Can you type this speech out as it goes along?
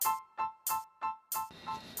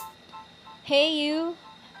Hey, you!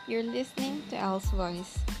 You're listening to Elle's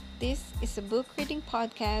Voice. This is a book reading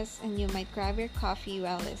podcast, and you might grab your coffee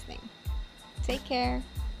while listening. Take care.